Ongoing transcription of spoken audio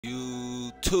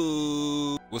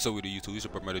YouTube. What's up with the YouTube? It's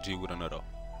your Murda G with another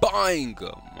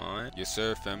banger, man. Yes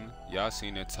sir, family. Y'all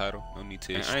seen that title? No need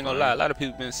to explain. I ain't gonna lie, a lot of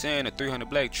people been saying the 300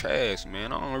 black trash,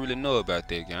 man. I don't really know about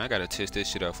that, gang. I gotta test that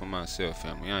shit out for myself,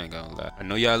 family. I ain't gonna lie. I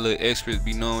know y'all little experts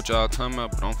be knowing what y'all talking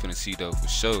about, but I'm finna see though for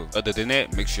sure. Other than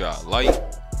that, make sure y'all like,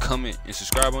 comment, and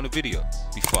subscribe on the video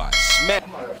before I smack.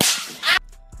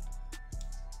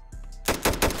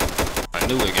 I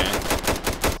knew it, gang.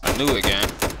 I knew it, gang.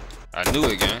 I knew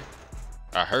it, gang.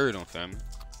 I heard him, family.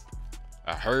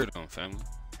 I heard him, family.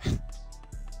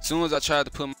 As soon as I tried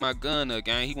to put my gun up,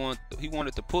 gang, he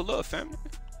wanted to pull up, family.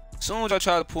 As soon as I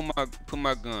tried to put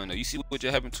my gun up, you see what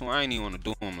just happened to him? I ain't even want to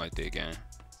do him like that, gang.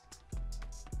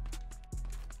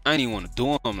 I ain't even want to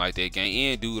do him like that, gang.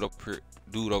 And dude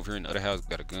over here in the other house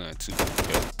got a gun too.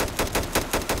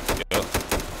 Yep.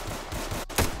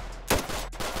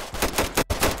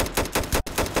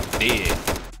 Dead,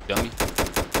 dummy.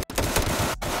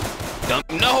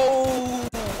 No,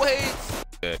 wait.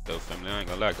 That though, family. I ain't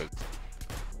gonna lie, cause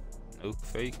no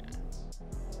faking.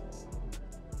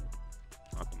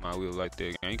 Hop in my wheel like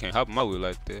that, gang. You can't hop in my wheel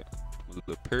like that. I'm a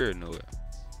little paranoid.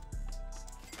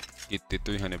 Get the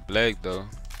 300 black though.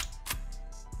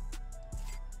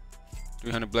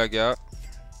 300 blackout.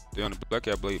 300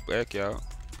 blackout, blow your back out.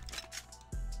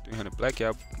 300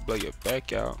 blackout, blow your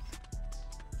back out.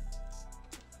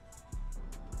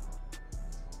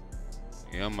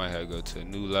 Yeah, I might have to go to a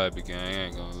new lobby, gang. I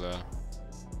ain't gonna lie.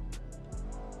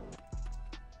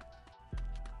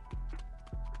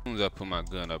 As soon as I put my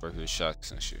gun up, I hear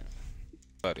shots and shit.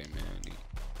 About it, man.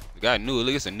 The guy knew it.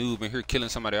 Look, it's a noob in here killing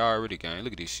somebody already, gang.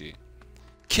 Look at this shit.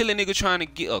 Killing nigga trying to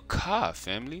get a car,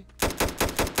 family.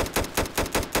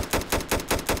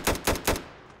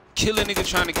 Killing nigga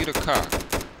trying to get a car.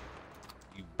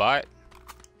 You bot.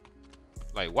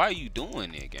 Like, why are you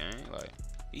doing that, gang? Like,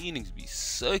 these niggas be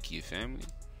sucky, family.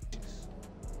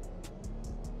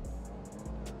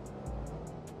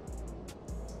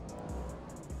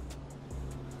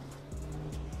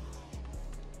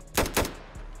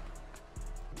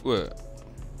 What?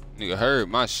 Nigga heard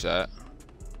my shot.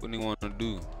 What nigga wanna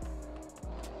do?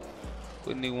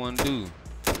 What nigga wanna do?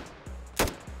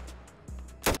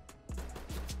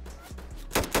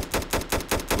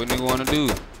 What nigga wanna do?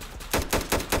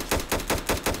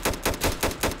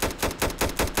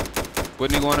 What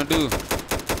nigga wanna do?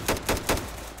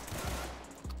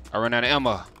 I ran out of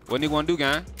ammo. What nigga wanna do,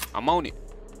 gang? I'm on it.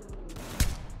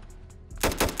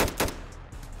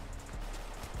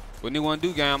 What nigga wanna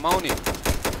do, gang? I'm on it.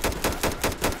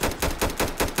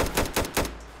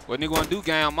 What nigga wanna do,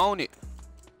 gang? I'm on it.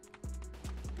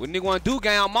 What nigga wanna do,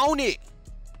 gang? I'm on it.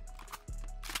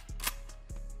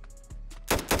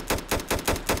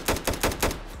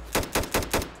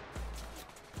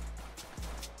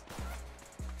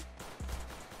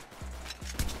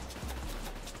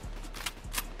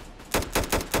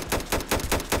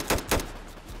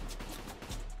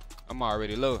 I'm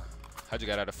already low. I just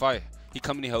got out of fight. He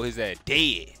coming in, hold his ass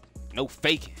dead. No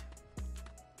faking.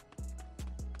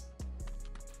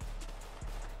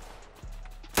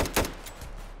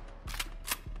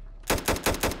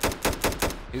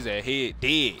 His ass head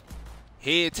dead.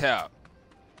 Head tap.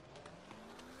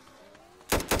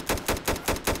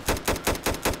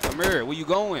 Come here, where you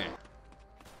going?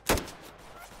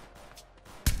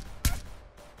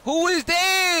 Who is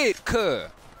dead, cuh?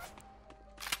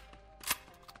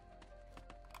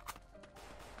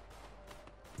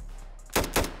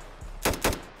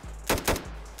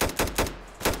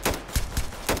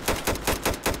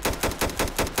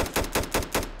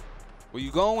 Where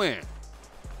you going?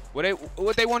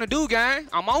 What they want to do, gang?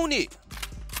 I'm on it.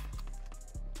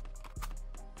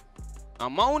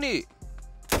 I'm on it.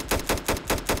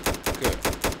 Okay.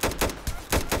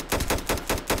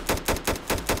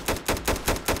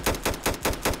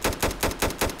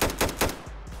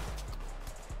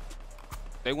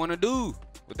 They want to do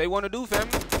what they want to do,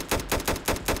 family.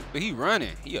 But he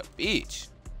running. He a bitch.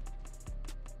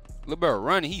 Little bro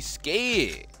running. He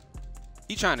scared.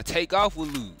 He trying to take off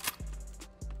with loot.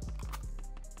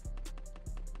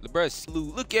 LeBron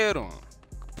slew. Look at him.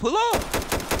 Pull up.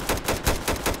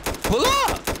 Pull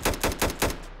up.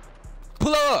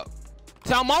 Pull up.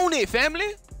 So I'm on it, family.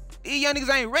 These young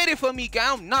niggas ain't ready for me,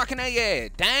 guy. I'm knocking their ass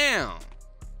down.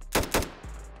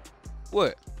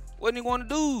 What? What nigga want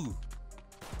to do?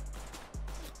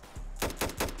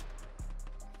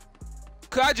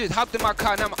 Cause I just hopped in my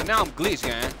car. Now I'm glitched,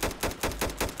 gang.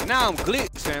 Now I'm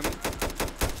glitched, family.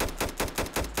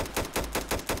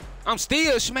 I'm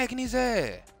still smacking his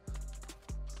ass.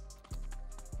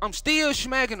 I'm still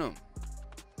smacking him.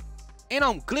 And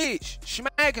I'm glitched,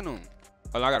 smacking him.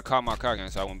 Oh, I gotta call my car again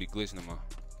so I won't be glitching no more.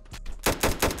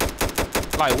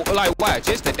 Like what?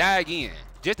 Just to die again.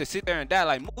 Just to sit there and die.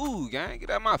 Like, move, gang.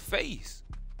 Get out of my face.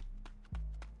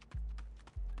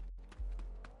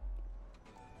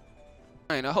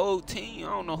 And the whole team, I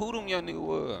don't know who them young niggas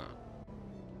was.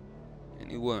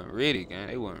 And they wasn't ready, gang.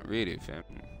 They wasn't ready, fam.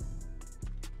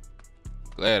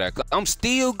 Glad I'm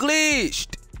still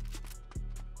glitched.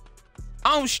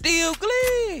 I'm still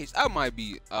glitched. I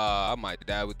might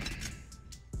die with.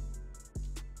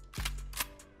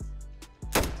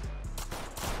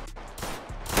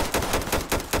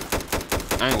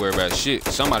 I ain't worried about shit.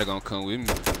 Somebody gonna come with me.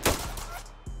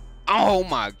 Oh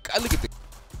my God, look at the.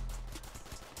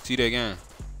 See that again?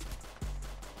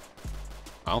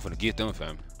 I'm finna get them,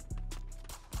 fam.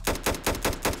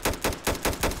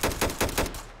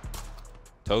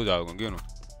 Told y'all I was gonna get them.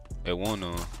 At one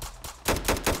of them.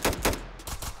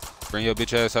 Bring your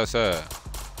bitch ass outside.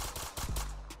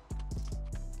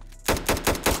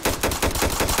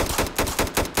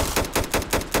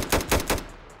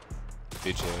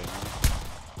 Bitch ass.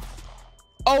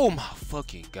 Oh my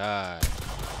fucking God.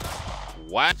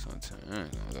 What?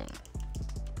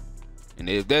 And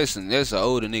if that's an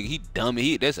older nigga, he dumb.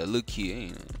 That's a little kid,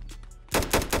 ain't it?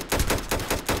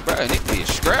 Bro, nigga be a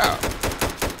scrap.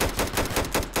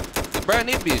 Bro,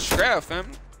 nigga be a scrap,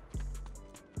 family.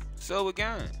 So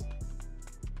again.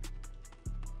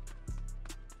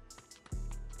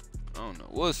 I don't know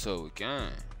what's so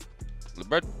again.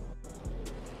 Bro.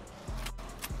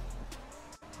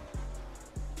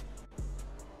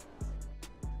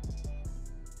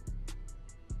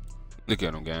 Look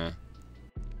at him, gang.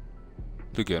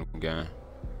 Look at him, gang.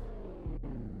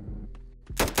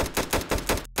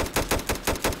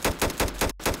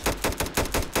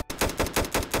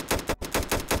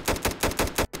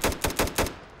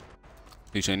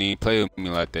 You shouldn't even play with me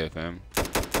like that, fam.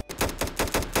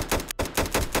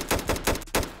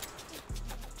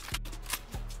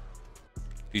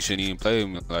 You shouldn't even play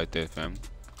with me like that, fam.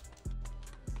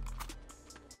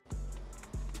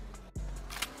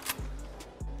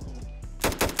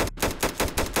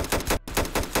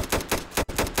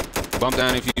 Bump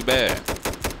down if you bad.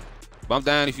 Bump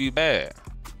down if you bad.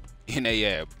 And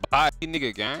they body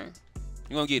nigga, gang.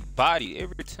 You gonna get body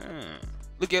every time.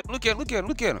 Look at him.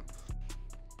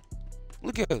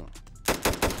 Look at him.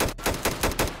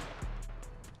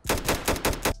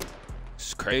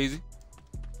 It's crazy.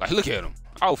 Like, look at him.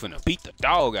 I was finna beat the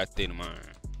dog out there, man.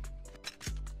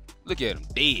 Look at him,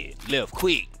 dead. Left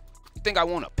quick. You think I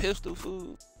want a pistol,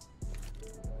 fool?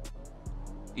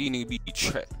 You need to be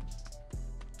trapped.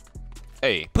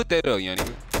 Hey, put that up, young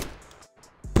nigga.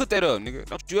 Put that up, nigga.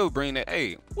 Don't you ever bring that.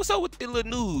 Hey, what's up with the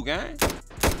little noob, gang?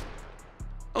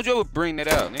 Don't you ever bring that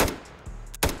out, nigga.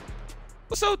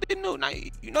 What's up with the noob? Now,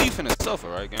 you know you finna suffer,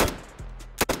 right, gang?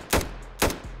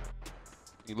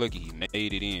 You lucky he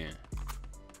made it in.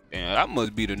 Damn, that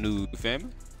must be the noob,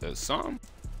 family. That's something.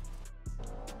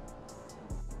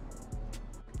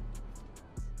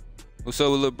 What's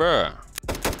up with little bruh?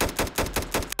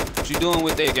 What you doing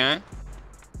with that, gang?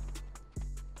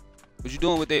 What you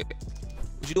doing with that?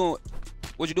 What you doing?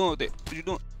 What you doing with that? What you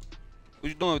doing? What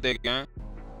you doing with that, gang?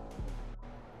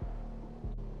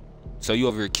 So you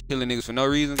over here killing niggas for no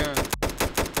reason, gang?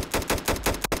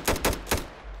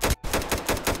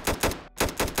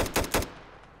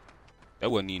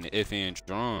 That wasn't even an FN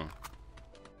drum.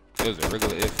 It was a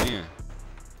regular FN.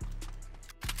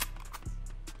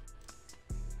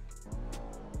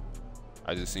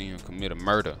 I just seen him commit a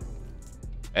murder.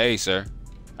 Hey, sir.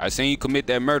 I seen you commit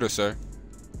that murder, sir.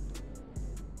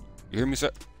 You hear me, sir?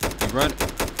 You run.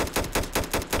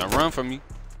 Don't run from me.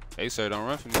 Hey, sir, don't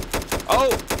run from me.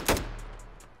 Oh!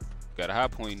 Got a high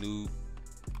point, noob.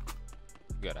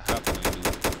 Got a high point,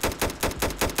 noob.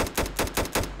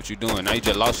 What you doing? Now you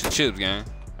just lost your chips, gang.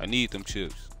 I need them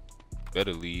chips.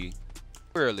 Better leave.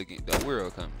 World again. The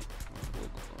world coming.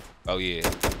 Oh, yeah.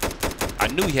 I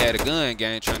knew he had a gun,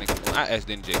 gang, trying to. I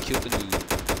accidentally just killed the noob.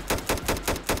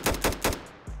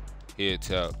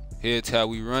 Here's how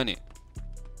we run it.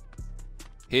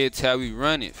 Here's how we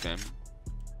run it, fam.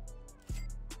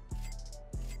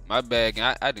 My bad,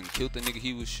 I didn't kill the nigga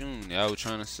he was shooting. I was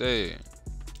trying to say.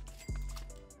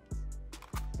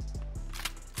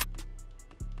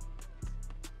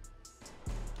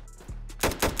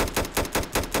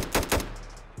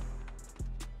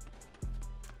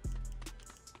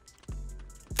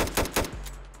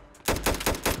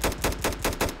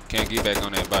 Can't get back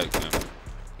on that bike, fam.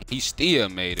 He still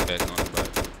made it back on the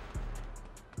bike.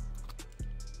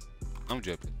 I'm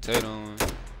just potato on.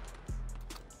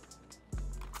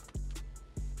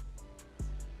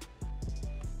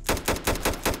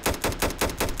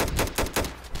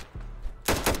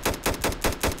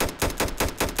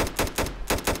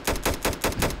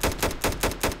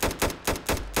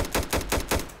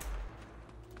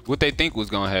 What they think was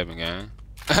gonna happen, gang?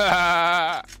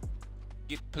 I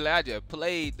just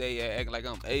played they acting like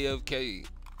I'm AFK.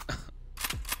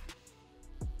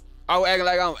 I was acting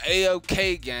like I'm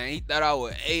AFK, gang. He thought I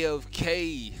was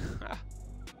AFK.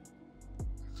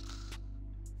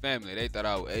 Family, they thought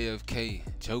I was AFK.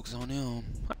 Jokes on them.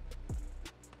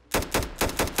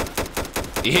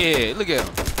 Yeah, look at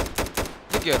him.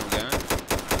 Look at him, gang.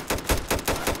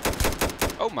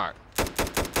 Oh my.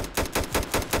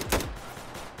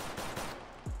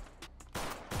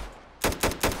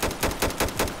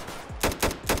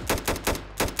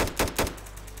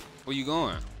 Where you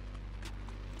going?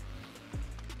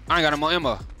 I ain't got no more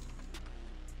ammo.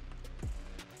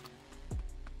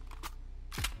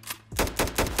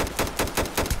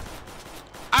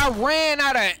 I ran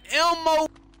out of ammo.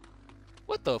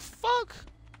 What the fuck?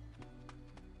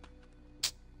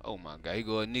 Oh my god, he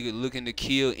go a nigga looking to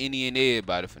kill any and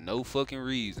everybody for no fucking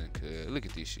reason, cuz. Look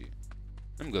at this shit.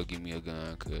 Let me go get me a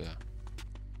gun, cuz.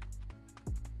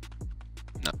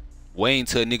 Nah. Waiting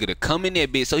till a nigga to come in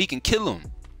that bitch so he can kill him.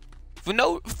 For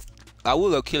no... I will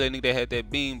go kill that nigga that had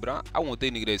that beam, but I want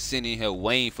that nigga that's sitting in here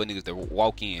waiting for niggas to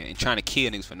walk in and trying to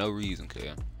kill niggas for no reason, cuz.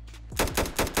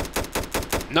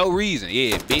 No reason.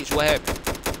 Yeah, bitch, what happened?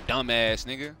 Dumbass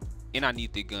nigga. And I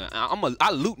need the gun.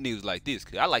 I loot niggas like this,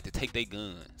 cuz I like to take their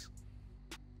guns.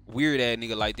 Weird ass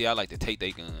nigga like that, I like to take their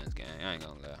guns, gang. I ain't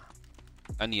gonna lie.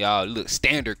 I need all look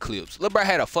standard clips. Lil' bro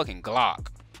had a fucking Glock.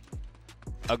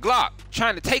 A Glock.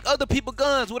 Trying to take other people's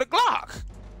guns with a Glock.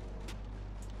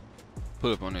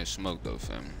 Put up on that smoke though,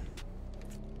 family.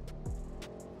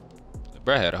 Lil'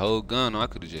 bro had a whole gun on. I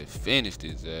could have just finished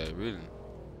his ass, really.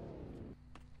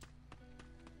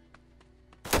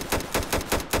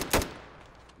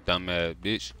 Dumbass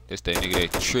bitch. That's that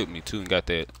nigga that tripped me too and got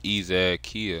that easy ass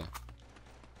kill.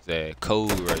 That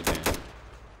code right there.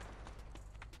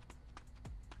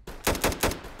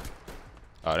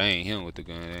 Oh, they ain't him with the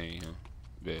gun. They ain't him.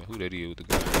 Bet who that is with the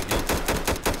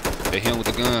gun? They him with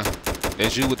the gun.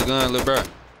 That's you with the gun, lil' bro.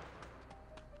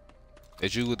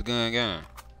 That's you with the gun, gang.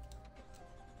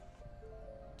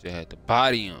 Just had to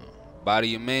body him. Body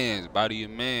your mans. Body your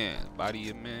mans. Body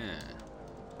your man.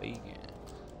 Bacon.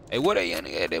 Hey, what that young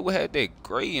nigga that had that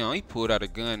gray on? He pulled out a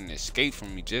gun and escaped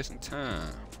from me just in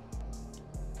time.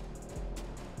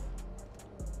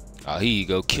 Oh, here you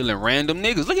go, killing random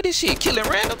niggas. Look at this shit, killing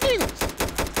random niggas.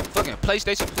 Fucking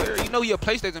PlayStation player. You know you're a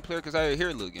PlayStation player because I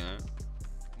hear look, gang.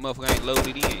 Motherfucker ain't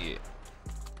loaded in yet.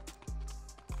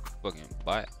 Fucking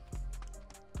bot.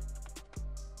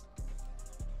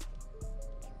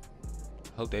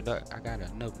 Hope they don't. I got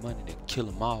enough money to kill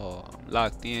them all. I'm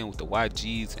locked in with the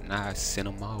YGs and I send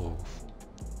them off.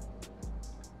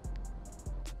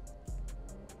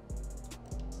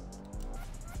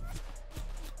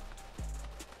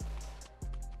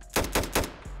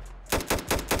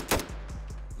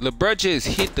 Lil' bro just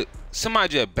hit the...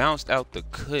 Somebody just bounced out the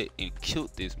cut and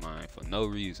killed this man for no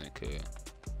reason, cuz.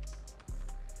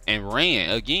 And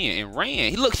ran again and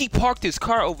ran. Look, he parked his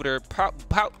car over there,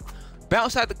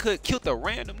 bounced out the cut, killed a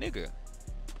random nigga.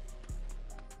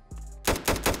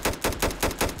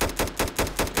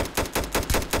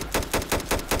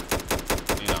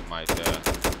 Yeah, I might die.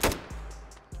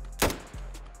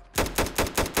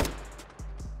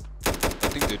 I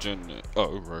think they're jumping it.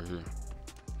 Oh, right here.